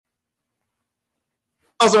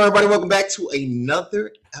Also, everybody, welcome back to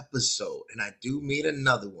another episode, and I do mean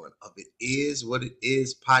another one of It Is What It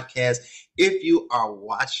Is podcast. If you are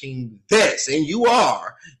watching this, and you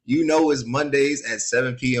are, you know it's Mondays at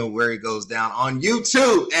 7 p.m. where it goes down on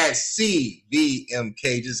YouTube at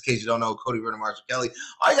CVMK. Just in case you don't know, Cody Vernon Marshall Kelly.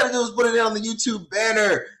 All you got to do is put it in on the YouTube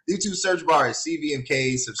banner. The YouTube search bar is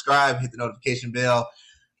CVMK. Subscribe, hit the notification bell.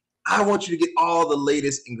 I want you to get all the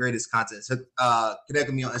latest and greatest content. So connect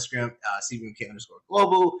with me on Instagram,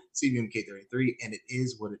 CVMK_global, CVMK33, and It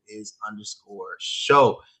Is What It Is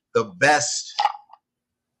 _show. The best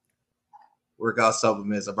workout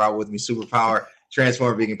supplements I brought with me, Superpower,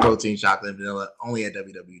 Transform Vegan Protein, Chocolate and Vanilla, only at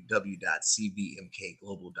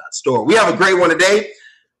www.cvmkglobal.store. We have a great one today.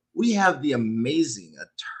 We have the amazing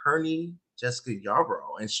attorney, Jessica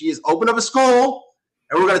Yarbrough, and she has opened up a school.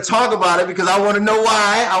 And we're going to talk about it because I want to know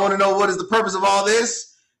why. I want to know what is the purpose of all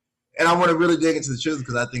this. And I want to really dig into the truth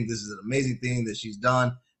because I think this is an amazing thing that she's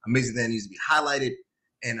done, amazing thing that needs to be highlighted,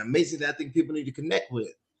 and amazing that I think people need to connect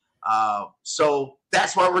with. So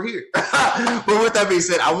that's why we're here. But with that being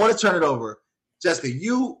said, I want to turn it over. Jessica,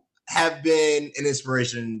 you have been an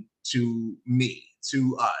inspiration to me,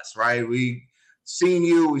 to us, right? We've seen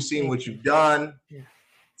you. We've seen what you've done. Yeah.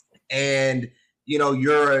 And, you know,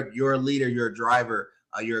 you're a leader. You're a driver.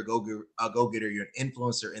 You're a go-getter, you're an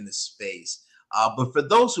influencer in the space. But for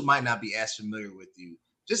those who might not be as familiar with you,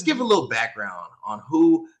 just give a little background on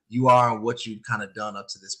who you are and what you've kind of done up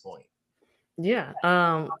to this point. Yeah.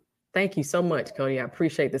 Thank you so much, Cody. I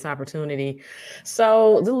appreciate this opportunity.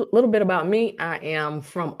 So a little bit about me. I am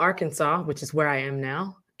from Arkansas, which is where I am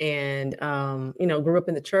now. And, grew up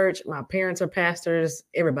in the church. My parents are pastors.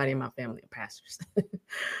 Everybody in my family are pastors.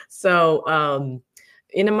 So,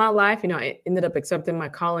 in my life, I ended up accepting my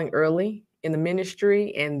calling early in the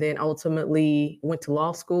ministry and then ultimately went to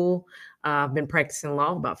law school. I've been practicing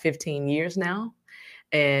law about 15 years now.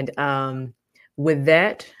 And with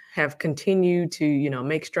that, have continued to,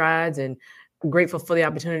 make strides, and I'm grateful for the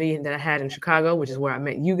opportunity that I had in Chicago, which is where I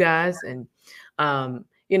met you guys. And,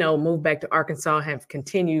 moved back to Arkansas, have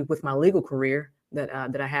continued with my legal career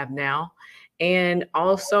that I have now, and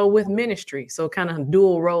also with ministry. So kind of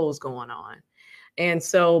dual roles going on. And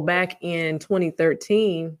so back in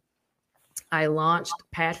 2013, I launched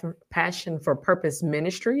Passion for Purpose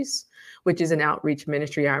Ministries, which is an outreach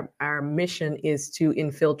ministry. Our mission is to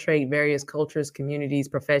infiltrate various cultures, communities,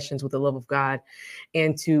 professions with the love of God,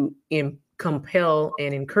 and to compel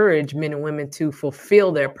and encourage men and women to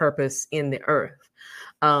fulfill their purpose in the earth.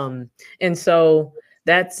 And so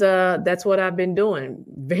that's what I've been doing.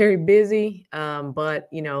 Very busy, but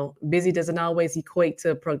busy doesn't always equate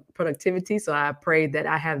to productivity. So I pray that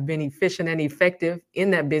I have been efficient and effective in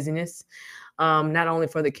that busyness, not only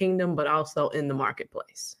for the kingdom but also in the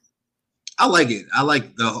marketplace. I like it. I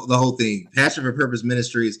like the whole thing. Passion for Purpose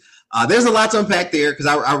Ministries. There's a lot to unpack there because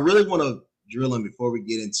I really want to drill in before we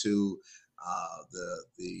get into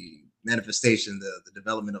the manifestation, the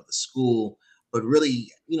development of the school, but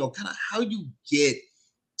really, kind of how you get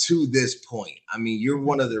to this point. I mean, you're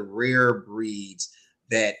one of the rare breeds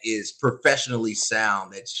that is professionally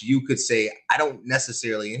sound that you could say, I don't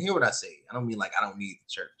necessarily, and hear what I say, I don't mean like I don't need the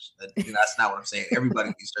church. That's not what I'm saying. Everybody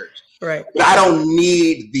needs church. Right. But I don't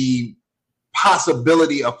need the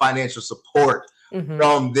possibility of financial support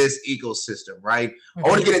from this ecosystem, right? I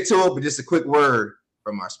want to get into it, but just a quick word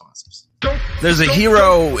from our sponsors. There's a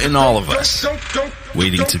hero in all of us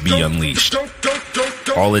waiting to be unleashed.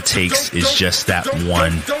 All it takes is just that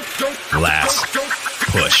one last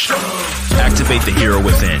push. Activate the hero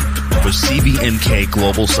within with CVMK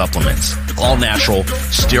Global Supplements. All natural,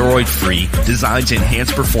 steroid-free, designed to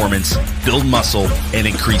enhance performance, build muscle, and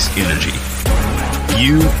increase energy.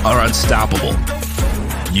 You are unstoppable.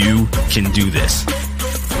 You can do this.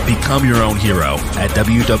 Become your own hero at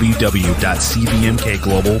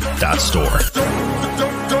www.cvmkglobal.store.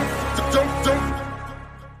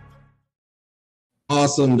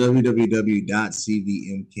 Awesome.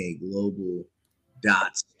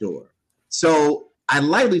 www.cvmkglobal.store. So I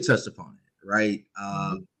lightly touched upon it, right?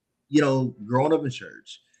 Growing up in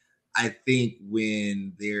church, I think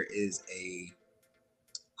when there is a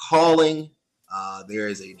calling, there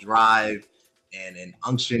is a drive and an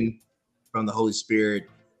unction from the Holy Spirit,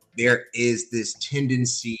 there is this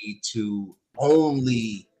tendency to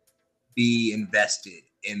only be invested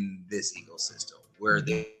in this ecosystem where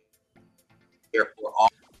therefore all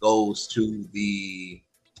goes to the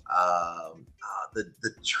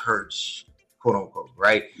church, quote unquote,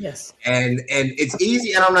 right? Yes. And it's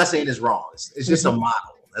easy, and I'm not saying it's wrong. It's just a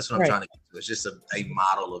model. That's what I'm trying to get to. It's just a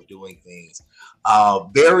model of doing things.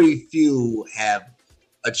 Very few have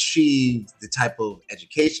achieved the type of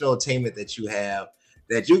educational attainment that you have,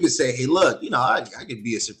 that you could say, hey, look, I could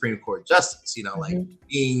be a Supreme Court justice, like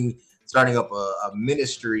starting up a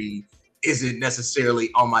ministry isn't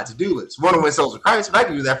necessarily on my to-do list. One of my souls of Christ, but I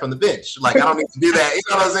can do that from the bench. Like, I don't need to do that. You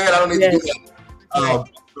know what I'm saying? I don't need to do that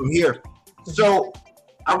from here. So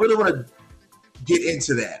I really want to get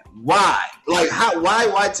into that. Why? Like,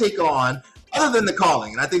 why take on, other than the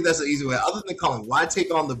calling, and I think that's the easy way, other than calling, why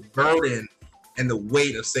take on the burden and the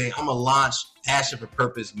weight of saying, I'm going to launch Passion for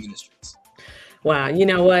Purpose Ministries? Wow. You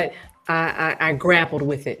know what? I grappled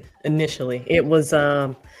with it initially. It was,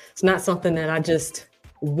 it's not something that I just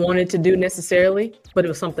wanted to do necessarily, but it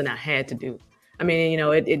was something I had to do. I mean,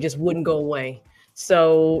 it just wouldn't go away.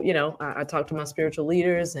 So, I talked to my spiritual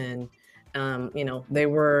leaders and, they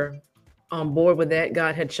were on board with that.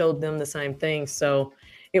 God had showed them the same thing. So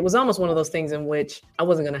it was almost one of those things in which I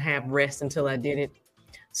wasn't going to have rest until I did it.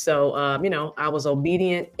 So, I was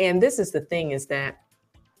obedient. And this is the thing, is that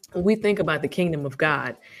when we think about the kingdom of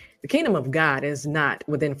God is not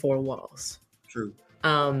within four walls. True.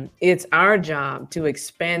 It's our job to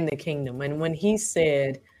expand the kingdom. And when he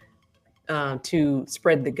said to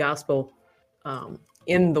spread the gospel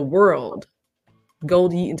in the world, go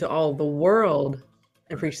ye into all the world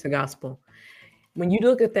and preach the gospel. When you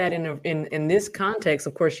look at that in this context,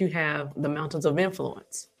 of course, you have the mountains of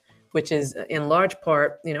influence, which is in large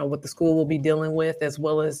part, what the school will be dealing with, as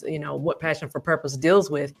well as, what Passion for Purpose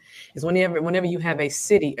deals with, is whenever you have a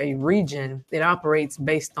city, a region that operates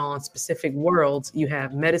based on specific worlds, you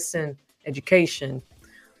have medicine, education,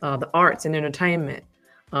 the arts and entertainment,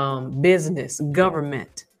 business,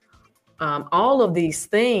 government. All of these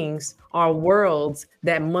things are worlds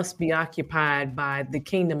that must be occupied by the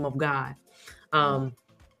kingdom of God.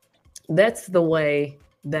 That's the way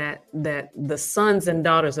that the sons and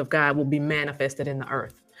daughters of God will be manifested in the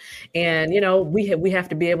earth. And, we have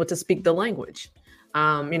to be able to speak the language.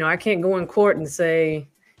 I can't go in court and say,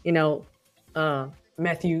 Matthew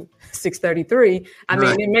 6:33. I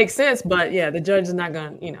mean, it makes sense, but yeah, the judge is not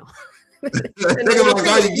going to, Think about,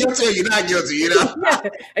 are you guilty or you're not guilty, Yeah,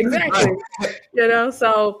 exactly.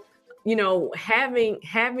 So,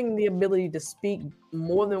 having the ability to speak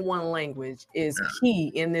more than one language is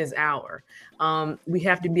key in this hour. We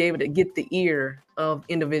have to be able to get the ear of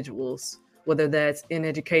individuals, whether that's in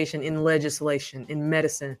education, in legislation, in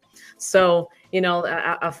medicine. So,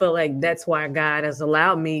 I feel like that's why God has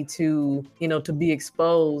allowed me to, to be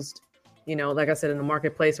exposed, like I said, in the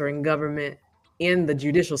marketplace or in government, in the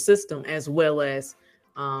judicial system, as well as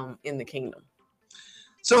in the kingdom.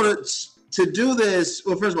 So to do this,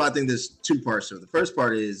 well, first of all, I think there's two parts to it. The first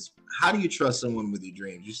part is, how do you trust someone with your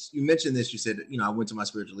dreams? You mentioned this. You said, I went to my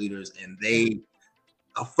spiritual leaders and they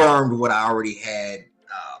affirmed what I already had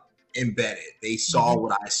embedded. They saw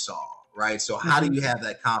what I saw, right? So how do you have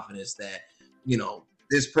that confidence that,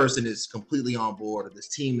 this person is completely on board, or this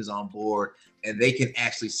team is on board, and they can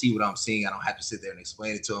actually see what I'm seeing? I don't have to sit there and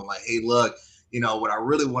explain it to them like, hey, look, what I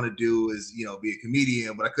really want to do is, be a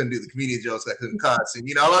comedian, but I couldn't do the comedian jokes. I couldn't cuss. And,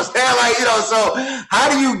 what I'm saying? Like, so how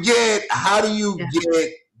do you get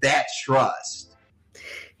that trust?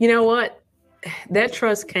 You know what? That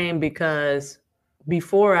trust came because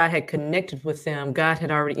before I had connected with them, God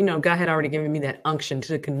had already given me that unction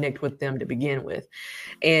to connect with them to begin with.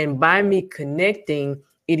 And by me connecting,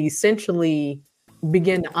 it essentially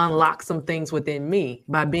began to unlock some things within me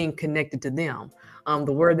by being connected to them.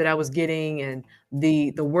 The word that I was getting and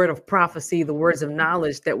the word of prophecy, the words of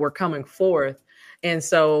knowledge that were coming forth. And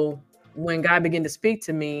so when God began to speak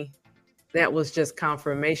to me, that was just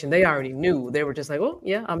confirmation. They already knew. They were just like, oh,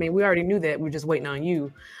 yeah, I mean, we already knew that. We're just waiting on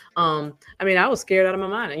you. I was scared out of my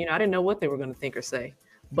mind. I didn't know what they were going to think or say,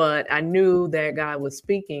 but I knew that God was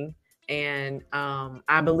speaking, and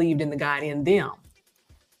I believed in the God in them.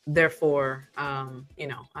 Therefore,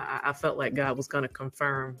 I felt like God was going to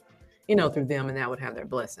confirm, through them, and that would have their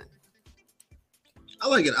blessing. I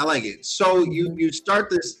like it. So you start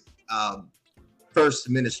this first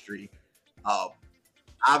ministry.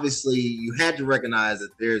 Obviously, you had to recognize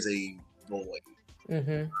that there's a void.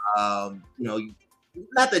 Not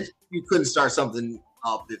that you couldn't start something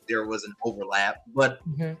up if there was an overlap, but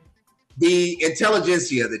the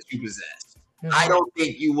intelligentsia that you possessed, I don't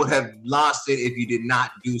think you would have lost it if you did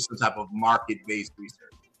not do some type of market-based research.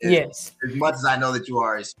 Yes. As much as I know that you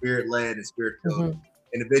are a spirit-led and spirit-filled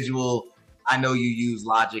individual, I know you use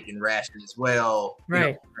logic and ration as well.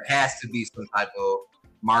 Right. There has to be some type of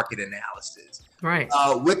market analysis. Right.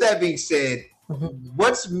 With that being said,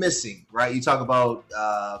 what's missing, right? You talk about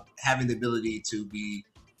having the ability to be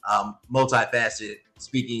multifaceted,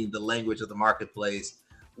 speaking the language of the marketplace.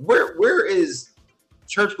 Where is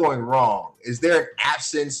church going wrong? Is there an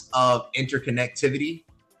absence of interconnectivity?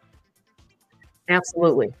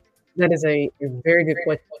 Absolutely. That is a very good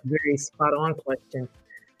question, very spot on question.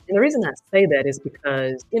 And the reason I say that is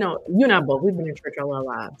because, you and I both, we've been in church all our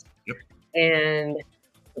lives. Yep. And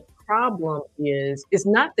the problem is, it's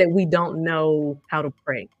not that we don't know how to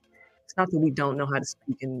pray. It's not that we don't know how to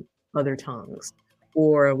speak in other tongues,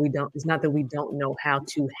 or it's not that we don't know how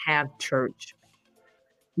to have church.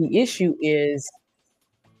 The issue is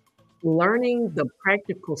learning the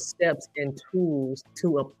practical steps and tools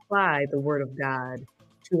to apply the word of God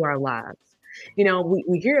to our lives.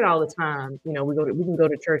 We hear it all the time. We can go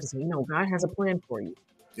to church and say, God has a plan for you.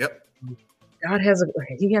 Yep.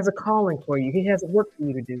 He has a calling for you. He has a work for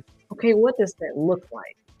you to do. Okay, what does that look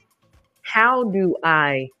like? How do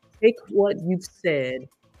I take what you've said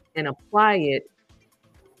and apply it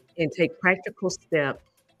and take practical steps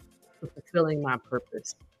to fulfilling my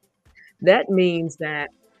purpose? That means that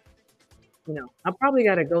I probably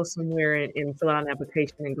got to go somewhere and fill out an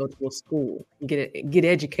application and go to a school and get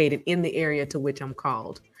educated in the area to which I'm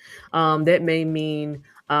called. That may mean,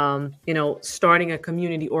 starting a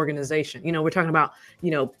community organization. We're talking about,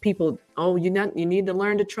 people. Oh, you need to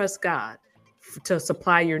learn to trust God to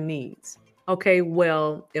supply your needs. Okay,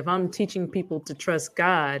 well, if I'm teaching people to trust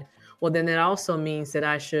God, well, then that also means that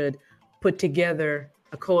I should put together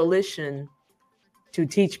a coalition to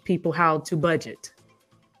teach people how to budget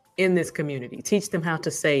in this community, teach them how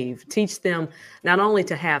to save, teach them not only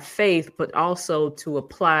to have faith, but also to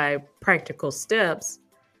apply practical steps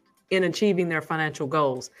in achieving their financial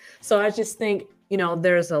goals. So I just think,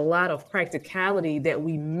 there's a lot of practicality that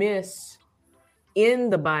we miss in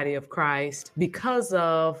the body of Christ because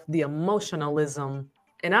of the emotionalism.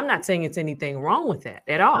 And I'm not saying it's anything wrong with that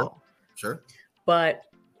at all. Sure. But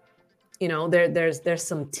there's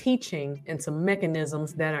some teaching and some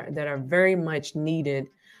mechanisms that are very much needed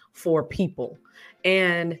for people.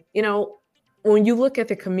 And, when you look at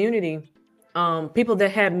the community, people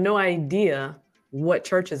that have no idea what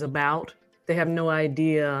church is about, they have no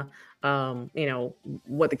idea,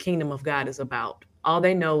 what the kingdom of God is about. All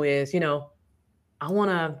they know is, I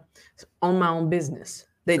want to own my own business.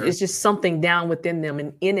 Sure. It's just something down within them,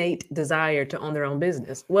 an innate desire to own their own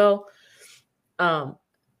business. Well,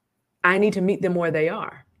 I need to meet them where they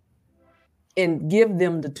are and give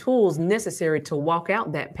them the tools necessary to walk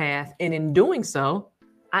out that path. And in doing so,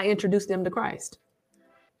 I introduce them to Christ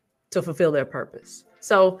to fulfill their purpose.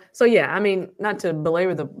 So yeah, I mean, not to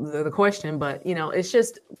belabor the question, but, it's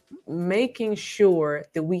just making sure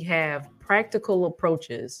that we have practical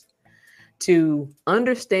approaches to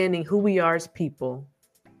understanding who we are as people,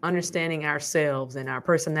 understanding ourselves and our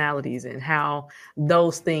personalities and how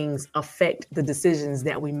those things affect the decisions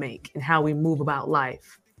that we make and how we move about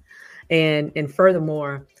life. And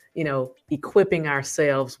furthermore, equipping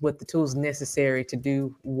ourselves with the tools necessary to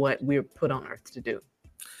do what we're put on earth to do.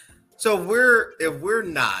 So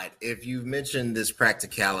if you mentioned this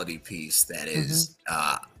practicality piece that is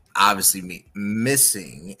obviously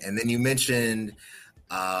missing, and then you mentioned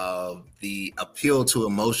the appeal to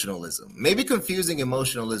emotionalism, maybe confusing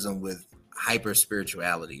emotionalism with hyper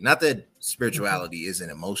spirituality. Not that spirituality isn't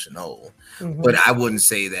emotional, but I wouldn't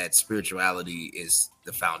say that spirituality is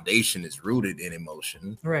the foundation is rooted in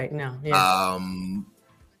emotion. Right. No. Yeah.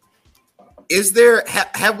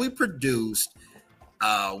 Have we produced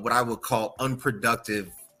what I would call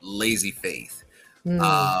unproductive, lazy faith,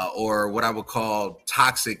 or what I would call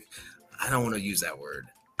toxic? I don't want to use that word.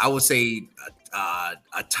 I would say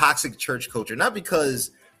a toxic church culture, not because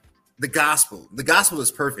the gospel is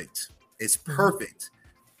perfect. It's perfect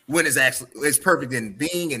when it's perfect in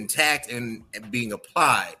being intact and being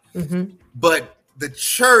applied. But the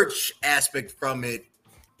church aspect from it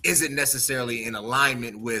isn't necessarily in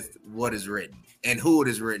alignment with what is written and who it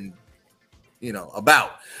is written,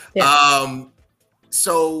 about. Yeah.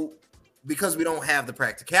 So because we don't have the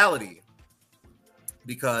practicality,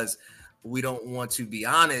 because we don't want to be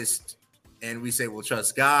honest, and we say we'll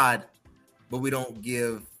trust God, but we don't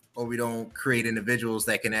create individuals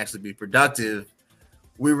that can actually be productive.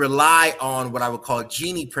 We rely on what I would call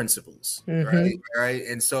genie principles, right?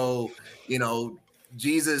 And so,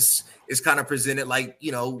 Jesus is kind of presented like,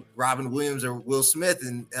 Robin Williams or Will Smith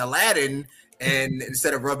in Aladdin, and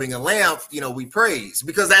instead of rubbing a lamp, we praise,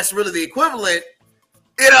 because that's really the equivalent,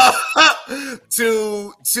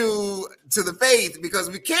 to the faith, because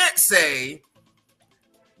we can't say,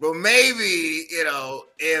 well, maybe,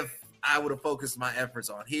 if I would have focused my efforts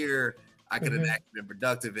on here, I could have actually been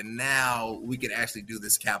productive, and now we can actually do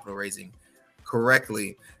this capital raising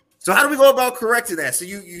correctly. So how do we go about correcting that? So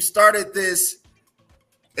you started this,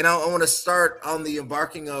 and I want to start on the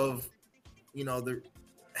embarking of,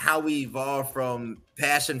 how we evolve from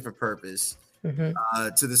passion for purpose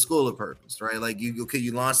to the School of Purpose, right? Like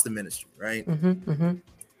you launched the ministry, right?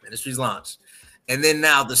 Ministry's launched. And then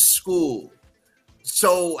now the school.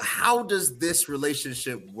 So how does this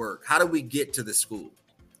relationship work? How do we get to the school?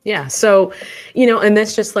 Yeah. So, and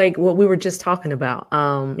that's just like what we were just talking about.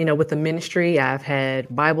 With the ministry, I've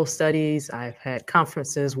had Bible studies, I've had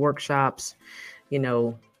conferences, workshops,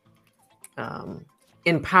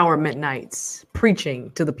 empowerment nights,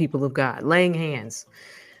 preaching to the people of God, laying hands,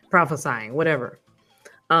 prophesying, whatever.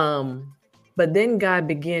 But then God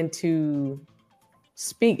began to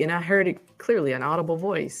speak, and I heard it clearly, an audible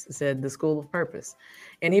voice said the School of Purpose.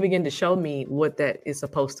 And he began to show me what that is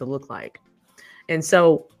supposed to look like. And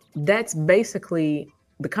so that's basically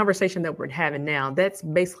the conversation that we're having now. That's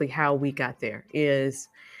basically how we got there, is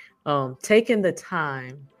taking the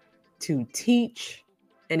time to teach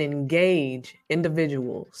and engage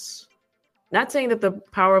individuals. Not saying that the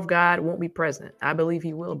power of God won't be present. I believe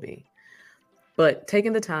he will be. But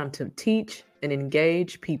taking the time to teach and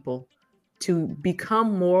engage people to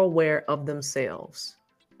become more aware of themselves.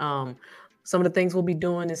 Some of the things we'll be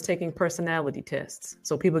doing is taking personality tests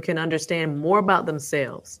so people can understand more about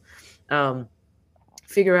themselves.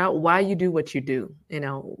 Figure out why you do what you do.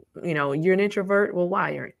 You're an introvert. Well,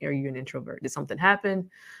 why are you an introvert? Did something happen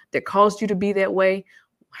that caused you to be that way?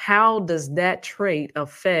 How does that trait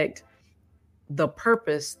affect the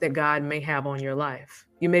purpose that God may have on your life?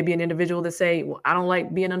 You may be an individual that say, well, I don't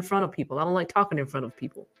like being in front of people. I don't like talking in front of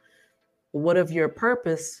people. What if your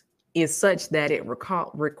purpose is such that it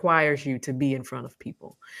requires you to be in front of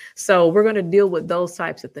people? So we're going to deal with those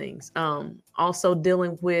types of things. Also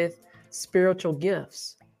dealing with spiritual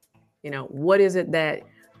gifts. What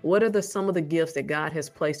are some of the gifts that God has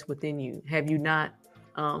placed within you? Have you not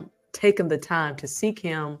taken the time to seek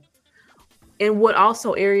him? And what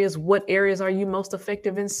areas are you most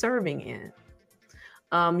effective in serving in?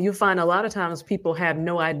 You find a lot of times people have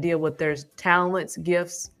no idea what their talents,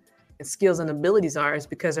 gifts, and skills and abilities are, is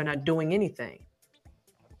because they're not doing anything.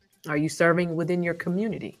 Are you serving within your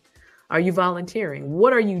community? Are you volunteering?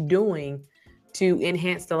 What are you doing to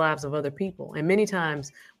enhance the lives of other people? And many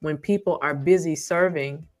times when people are busy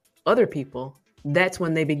serving other people, that's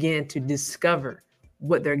when they begin to discover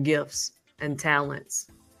what their gifts and talents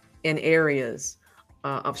and areas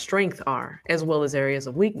of strength are, as well as areas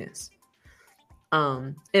of weakness.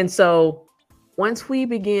 And so once we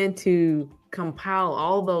begin to compile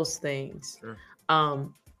all those things, Sure.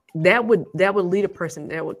 That would lead a person,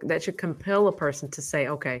 that should compel a person to say,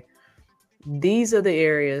 okay, these are the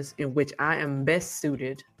areas in which I am best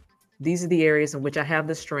suited. These are the areas in which I have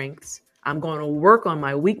the strengths. I'm going to work on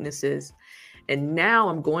my weaknesses. And now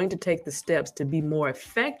I'm going to take the steps to be more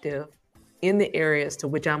effective in the areas to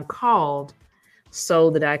which I'm called, so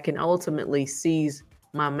that I can ultimately seize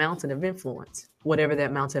my mountain of influence, whatever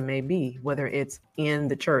that mountain may be, whether it's in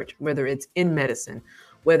the church, whether it's in medicine,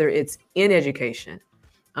 whether it's in education,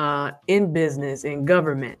 in business, in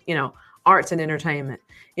government, arts and entertainment,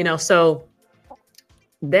 so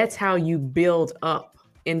that's how you build up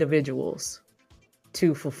individuals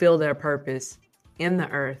to fulfill their purpose in the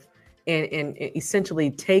earth, and essentially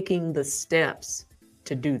taking the steps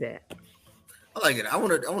to do that. I like it. I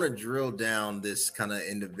want to drill down this kind of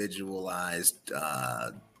individualized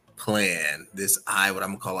plan, what I'm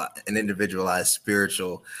gonna call an individualized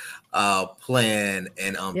spiritual plan,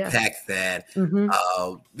 and unpack that,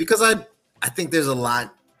 because I think there's a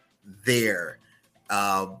lot there.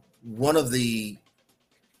 One of the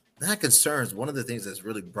things that's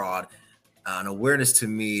really brought an awareness to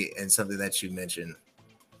me, and something that you mentioned,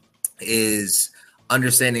 is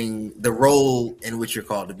understanding the role in which you're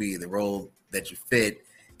called to be, the role that you fit.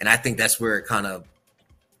 And I think that's where it kind of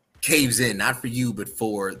caves in, not for you, but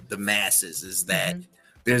for the masses, is that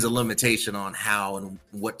there's a limitation on how and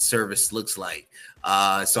what service looks like.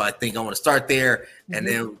 So I think I want to start there, and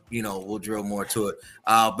then, we'll drill more to it.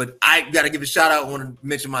 But I got to give a shout out. I want to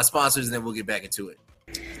mention my sponsors, and then we'll get back into it.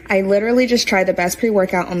 I literally just tried the best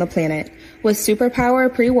pre-workout on the planet. With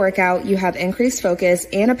Superpower pre-workout, you have increased focus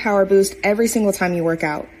and a power boost every single time you work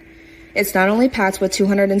out. It's not only packed with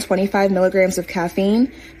 225 milligrams of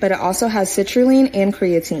caffeine, but it also has citrulline and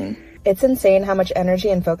creatine. It's insane how much energy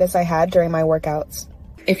and focus I had during my workouts.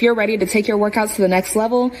 If you're ready to take your workouts to the next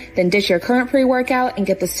level, then ditch your current pre-workout and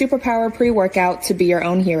get the Superpower pre-workout to be your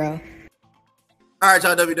own hero. All right,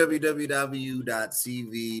 y'all, www.cv.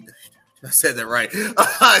 I said that right.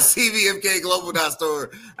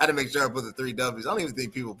 CVMKglobal.store. I had to make sure I put the 3 W's. I don't even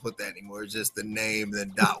think people put that anymore. It's just the name,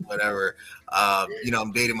 then dot, whatever.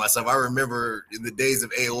 I'm dating myself. I remember in the days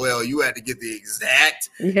of AOL, you had to get the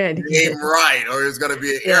exact name right, or it's going to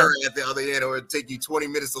be an error at the other end, or it'd take you 20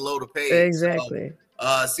 minutes to load a page. Exactly.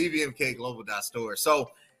 CVMK Global Store.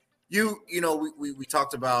 So you know, we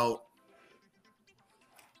talked about,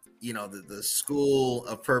 you know, the school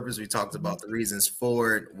of purpose. We talked about the reasons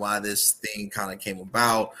for it, why this thing kind of came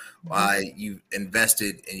about, why you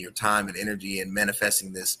invested in your time and energy in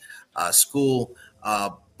manifesting this school.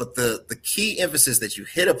 But the key emphasis that you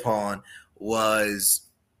hit upon was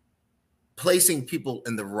placing people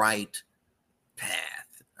in the right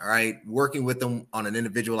path. All right. Working with them on an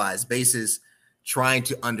individualized basis, trying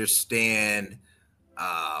to understand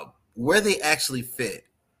where they actually fit.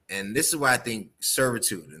 And this is where I think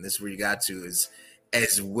servitude, and this is where you got to, is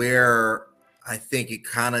where I think it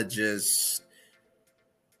kind of just,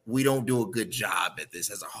 we don't do a good job at this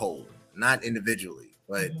as a whole, not individually.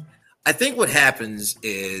 But I think what happens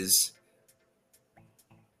is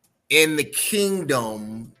in the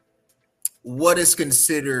kingdom, what is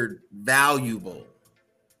considered valuable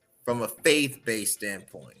from a faith-based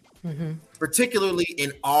standpoint, particularly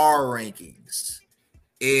in our rankings,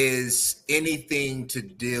 is anything to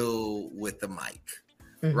deal with the mic,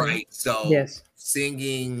 right? So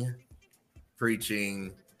singing,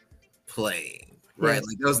 preaching, playing, right?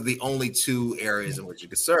 Like those are the only two areas in which you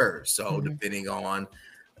could serve. So depending on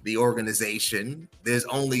the organization, there's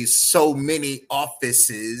only so many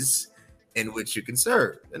offices in which you can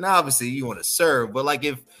serve. And obviously you want to serve, but like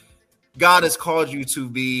if God has called you to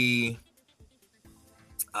be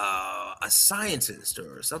a scientist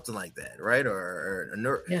or something like that, right? Or a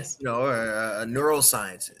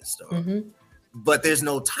neuroscientist, but there's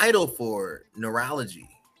no title for neurology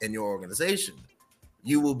in your organization,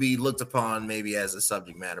 you will be looked upon maybe as a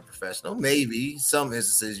subject matter professional. Maybe some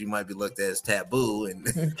instances you might be looked at as taboo, and,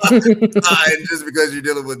 and just because you're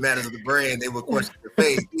dealing with matters of the brain, they will question your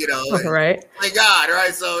faith, you know, right? My God,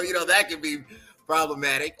 right? So, you know, that can be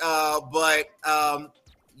problematic, but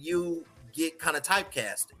you get kind of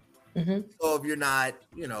typecasted. So if you're not,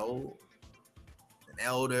 you know, an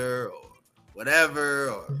elder or whatever,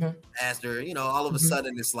 or pastor, you know, all of a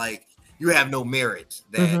sudden it's like you have no merit,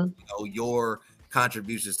 that you know, your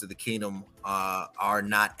contributions to the kingdom are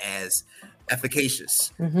not as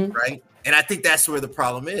efficacious, right? And I think that's where the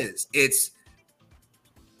problem is. It's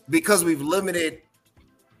because we've limited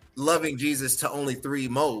loving Jesus to only 3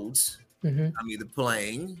 modes. I'm either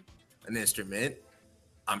playing an instrument,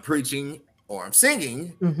 I'm preaching, or I'm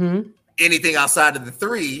singing. Anything outside of the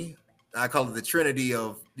 3, I call it the Trinity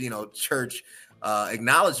of, you know, church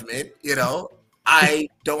acknowledgement, you know, I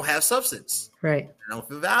don't have substance. Right. I don't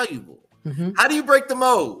feel valuable. How do you break the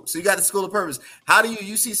mold? So you got the school of purpose. How do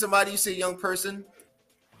you see somebody, you see a young person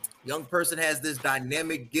has this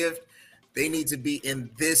dynamic gift. They need to be in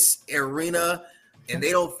this arena and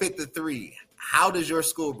they don't fit the 3. How does your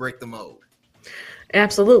school break the mold?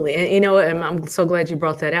 Absolutely. And, you know, and I'm so glad you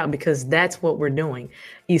brought that out, because that's what we're doing.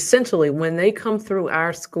 Essentially, when they come through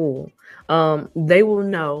our school, they will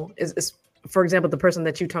know, for example, the person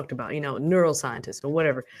that you talked about, you know, neuroscientist or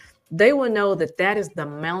whatever, they will know that that is the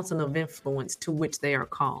mountain of influence to which they are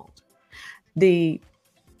called. The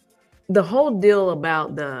whole deal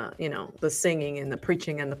about the, you know, the singing and the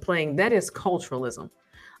preaching and the playing, that is culturalism.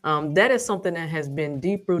 That is something that has been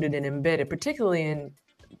deep rooted and embedded, particularly in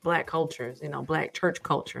Black cultures, you know, Black church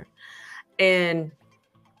culture. And,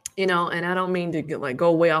 you know, and I don't mean to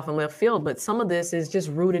go way off in left field, but some of this is just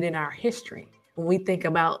rooted in our history. When we think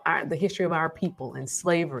about the history of our people and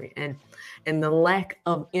slavery and the lack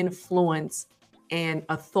of influence and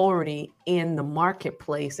authority in the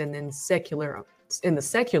marketplace and in the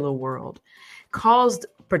secular world, caused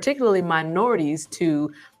particularly minorities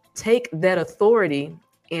to take that authority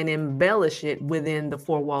and embellish it within the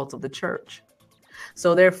 4 walls of the church.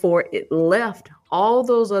 So therefore, it left all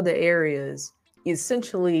those other areas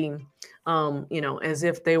essentially, you know, as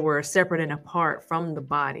if they were separate and apart from the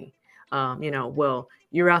body. You know, well,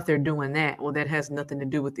 you're out there doing that. Well, that has nothing to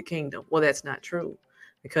do with the kingdom. Well, that's not true,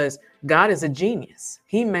 because God is a genius.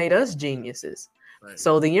 He made us geniuses. Right.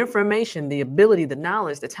 So the information, the ability, the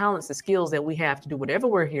knowledge, the talents, the skills that we have to do whatever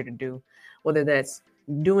we're here to do, whether that's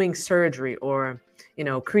doing surgery or, you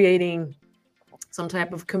know, creating some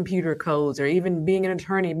type of computer codes, or even being an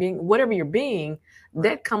attorney, being whatever you're being,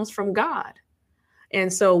 that comes from God.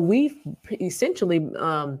 And so we've essentially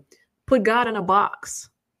put God in a box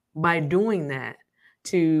by doing that,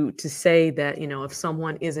 to say that, you know, if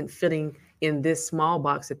someone isn't fitting in this small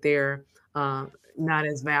box, that they're not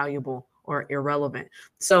as valuable or irrelevant.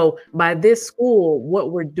 So by this school,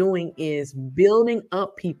 what we're doing is building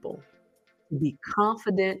up people to be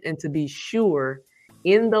confident and to be sure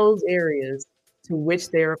in those areas to which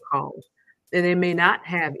they are called. And they may not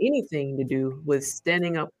have anything to do with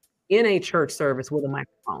standing up in a church service with a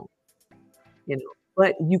microphone, you know,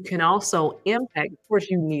 but you can also impact. Of course,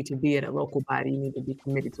 you need to be at a local body. You need to be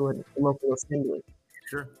committed to a local assembly.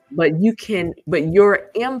 Sure. But your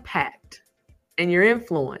impact and your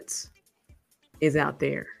influence is out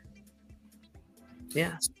there.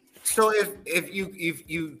 Yeah. So if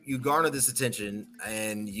you garner this attention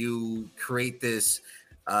and you create this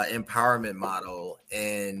empowerment model,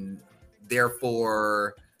 and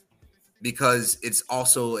therefore, because it's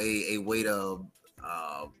also a way to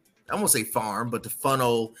I won't say farm, but to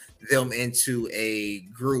funnel them into a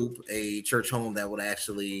group, a church home that would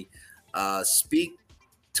actually speak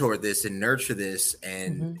toward this and nurture this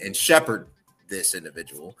and shepherd this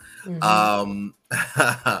individual.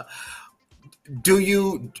 Do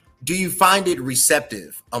you find it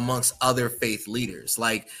receptive amongst other faith leaders?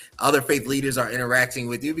 Like other faith leaders are interacting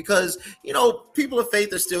with you because, people of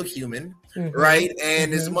faith are still human, right?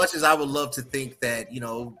 And as much as I would love to think that,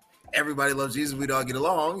 everybody loves Jesus, we'd all get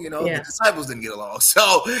along, the disciples didn't get along.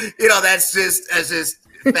 So, that's just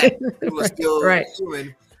fact. People are still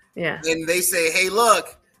human. Yeah. And they say, hey,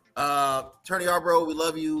 look, Attorney Yarbrough, we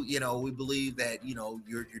love you. We believe that,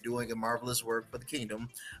 you're doing a marvelous work for the kingdom.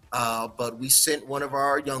 But we sent one of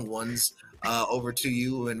our young ones over to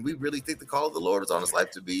you, and we really think the call of the Lord is on his life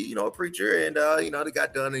to be, a preacher. And, they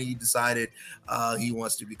got done and he decided he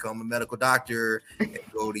wants to become a medical doctor and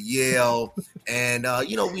go to Yale. And,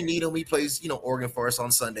 we need him. He plays, organ for us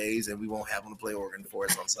on Sundays, and we won't have him to play organ for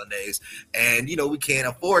us on Sundays. And, we can't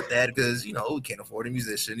afford that because, we can't afford a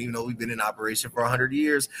musician, even though we've been in operation for 100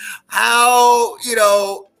 years. How,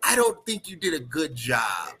 I don't think you did a good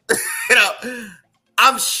job.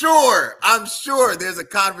 I'm sure there's a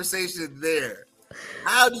conversation there.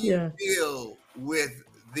 How do you deal with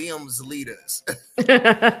them's leaders?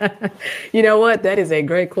 You know what? That is a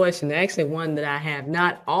great question. Actually, one that I have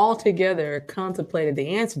not altogether contemplated the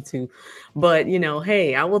answer to. But,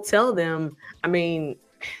 hey, I will tell them,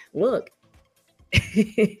 look,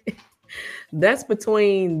 that's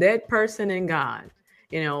between that person and God.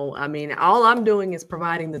 All I'm doing is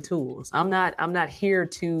providing the tools. I'm not here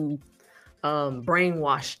to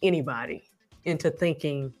brainwash anybody into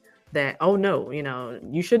thinking that, oh no,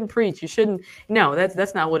 you shouldn't preach. You shouldn't. No,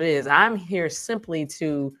 that's not what it is. I'm here simply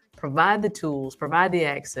to provide the tools, provide the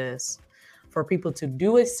access for people to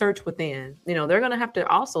do a search within. They're going to have to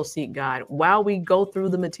also seek God while we go through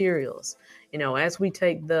the materials, as we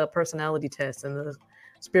take the personality test and the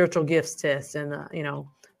spiritual gifts test and the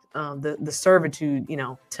servitude,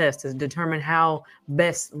 test to determine how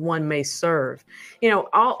best one may serve.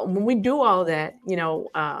 When we do all that,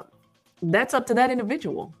 that's up to that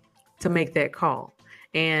individual to make that call.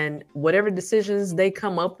 And whatever decisions they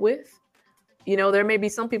come up with, there may be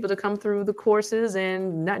some people to come through the courses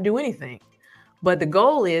and not do anything. But the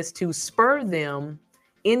goal is to spur them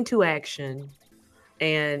into action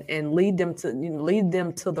and lead them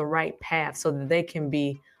to the right path so that they can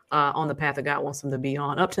be on the path that God wants them to be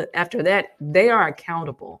on. After that, they are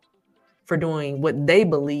accountable for doing what they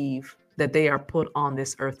believe that they are put on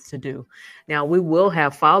this earth to do. Now, we will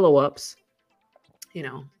have follow-ups,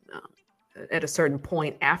 at a certain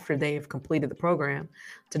point after they have completed the program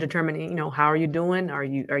to determine, how are you doing? Are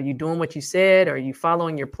you doing what you said? Are you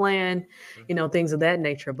following your plan? Things of that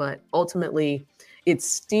nature. But ultimately, it's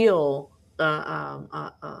still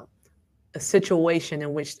a situation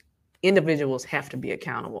in which individuals have to be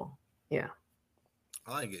accountable. Yeah.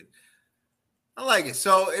 I like it.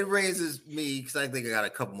 So it raises me, because I think I got a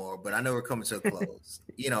couple more, but I know we're coming to a close.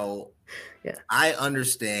 Yeah. I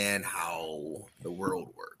understand how the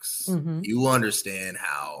world works. You understand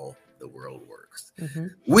how the world works.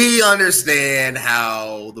 We understand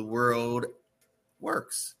how the world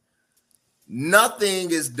works. Nothing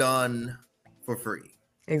is done for free.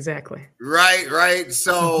 Exactly. Right.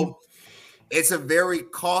 So it's a very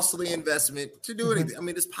costly investment to do anything.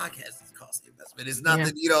 This podcast is a costly investment. It's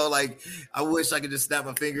nothing, like I wish I could just snap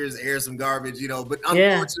my fingers, air some garbage, but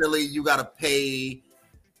unfortunately you got to pay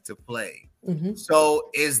to play. So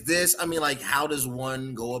is this, how does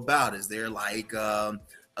one go about? Is there like a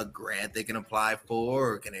grant they can apply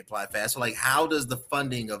for, or can they apply fast? So how does the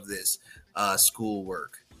funding of this school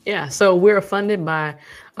work? Yeah, so we're funded by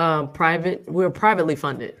we're privately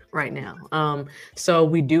funded right now. So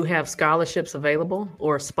we do have scholarships available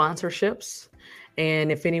or sponsorships.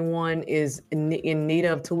 And if anyone is in need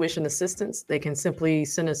of tuition assistance, they can simply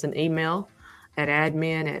send us an email at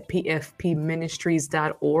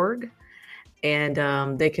admin@pfpministries.org.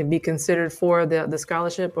 And they can be considered for the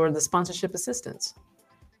scholarship or the sponsorship assistance.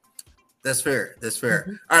 That's fair. All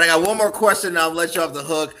right, I got one more question, and I'll let you off the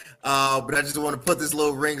hook. But I just want to put this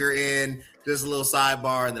little ringer in, just a little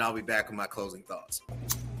sidebar, and then I'll be back with my closing thoughts.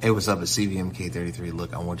 Hey, what's up? It's CVMK33.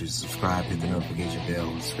 Look, I want you to subscribe, hit the notification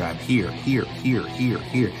bell, subscribe here,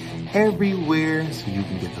 everywhere, so you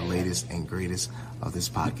can get the latest and greatest of this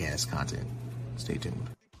podcast content. Stay tuned.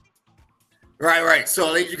 Right. So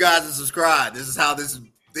I need you guys to subscribe. This is how this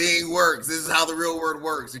thing works. This is how the real word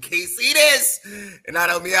works. You can't see this and not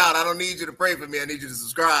help me out. I don't need you to pray for me. I need you to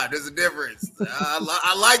subscribe. There's a difference.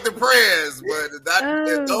 I like the prayers, but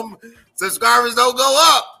some subscribers don't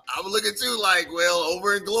go up. I'm gonna look at you like, well,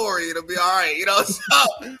 over in glory, it'll be all right,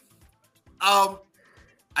 So,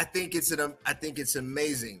 I think it's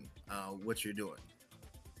amazing what you're doing.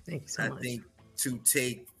 Thank you so much. I think to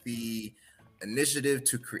take the initiative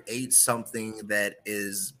to create something that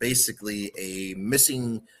is basically a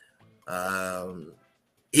missing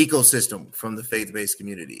ecosystem from the faith-based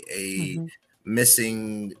community, a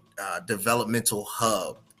missing developmental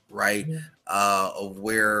hub, right? Of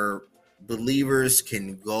where believers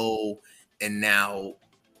can go and now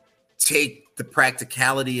take the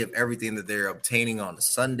practicality of everything that they're obtaining on a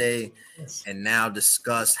Sunday and now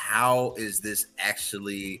discuss how is this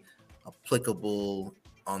actually applicable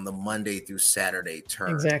on the Monday through Saturday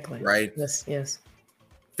term. Exactly. Right? Yes.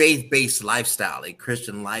 Faith-based lifestyle, a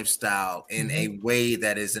Christian lifestyle in a way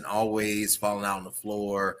that isn't always falling out on the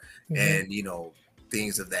floor and,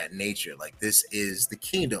 things of that nature. Like, this is the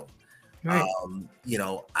kingdom. Right.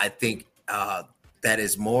 I think that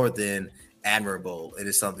is more than admirable. It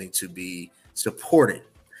is something to be supported.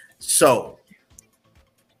 So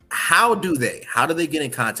how do they get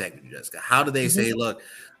in contact with you, Jessica? How do they say, look,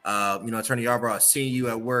 Attorney Yarbrough, I've seen you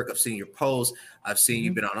at work. I've seen your posts. I've seen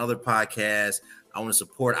you've been on other podcasts. I want to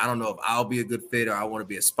support. I don't know if I'll be a good fit or I want to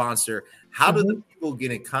be a sponsor. How do the people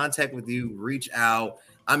get in contact with you, reach out?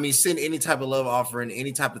 I mean, send any type of love offering,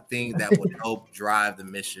 any type of thing that would help drive the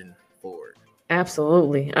mission forward.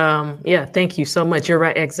 Absolutely. Thank you so much. You're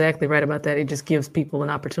right. Exactly right about that. It just gives people an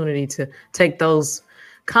opportunity to take those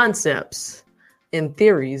concepts and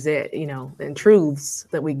theories that, and truths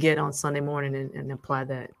that we get on Sunday morning and apply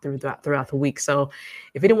that throughout the week. So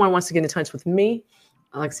if anyone wants to get in touch with me,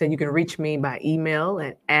 like I said, you can reach me by email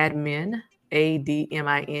at admin,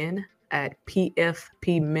 ADMIN, at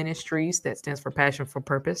PFP Ministries. That stands for Passion for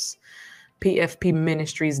Purpose,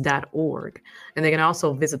 pfpministries.org. And they can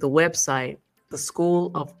also visit the website,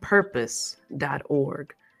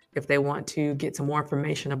 theschoolofpurpose.org, if they want to get some more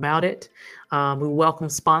information about it. We welcome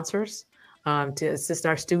sponsors to assist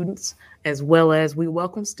our students, as well as we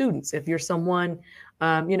welcome students. If you're someone,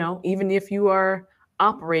 even if you are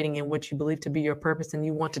operating in what you believe to be your purpose and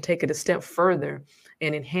you want to take it a step further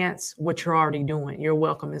and enhance what you're already doing, you're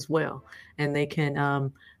welcome as well. And they can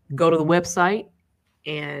go to the website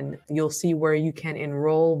and you'll see where you can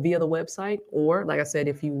enroll via the website. Or, like I said,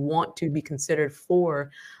 if you want to be considered for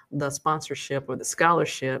the sponsorship or the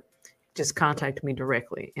scholarship, just contact me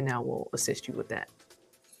directly and I will assist you with that.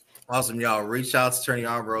 Awesome, y'all. Reach out to Attorney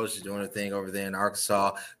Yarbrough. She's doing her thing over there in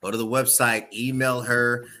Arkansas. Go to the website, email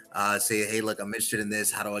her, say, hey, look, I'm interested in this.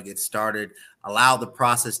 How do I get started? Allow the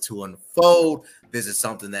process to unfold. This is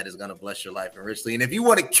something that is going to bless your life richly. And if you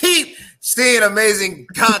want to keep seeing amazing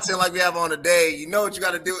content like we have on today, you know what you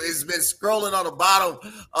got to do. It's been scrolling on the bottom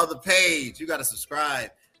of the page. You got to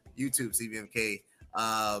subscribe. YouTube, CVMK.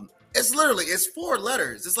 It's 4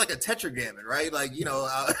 letters. It's like a tetragrammon, right? Like,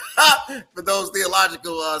 for those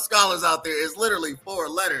theological scholars out there, it's literally 4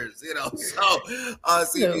 letters, So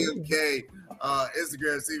CVMK,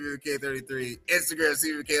 Instagram, CVMK33, Instagram,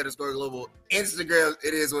 CVMK_global, Instagram,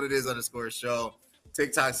 it is what it is _show,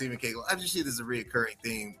 TikTok, CVMK. I just see this is a reoccurring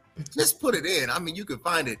theme. Just put it in. I mean, you can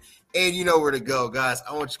find it and you know where to go, guys.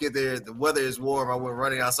 I want you to get there. The weather is warm. I went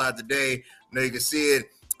running outside today. Now you can see it.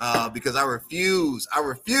 Because I refuse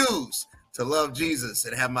to love Jesus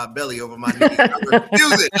and have my belly over my knees. I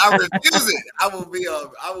refuse it. I will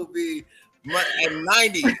be at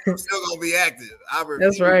 90. I'm still gonna be active.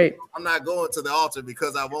 That's right. I'm not going to the altar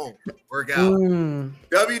because I won't work out.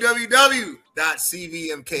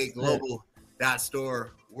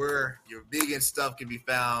 www.cvmkglobal.store, where your vegan stuff can be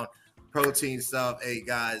found, protein stuff. Hey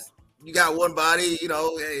guys, you got one body.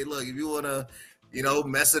 Hey, look, if you wanna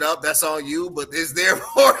mess it up, that's on you, but it's there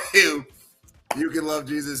for you. You can love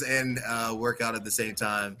Jesus and work out at the same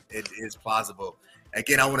time. It is possible.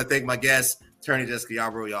 Again, I want to thank my guest, Attorney Jessica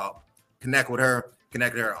Yarbrough. Y'all connect with her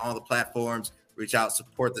on all the platforms, reach out,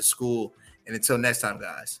 support the school. And until next time,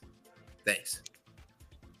 guys, thanks.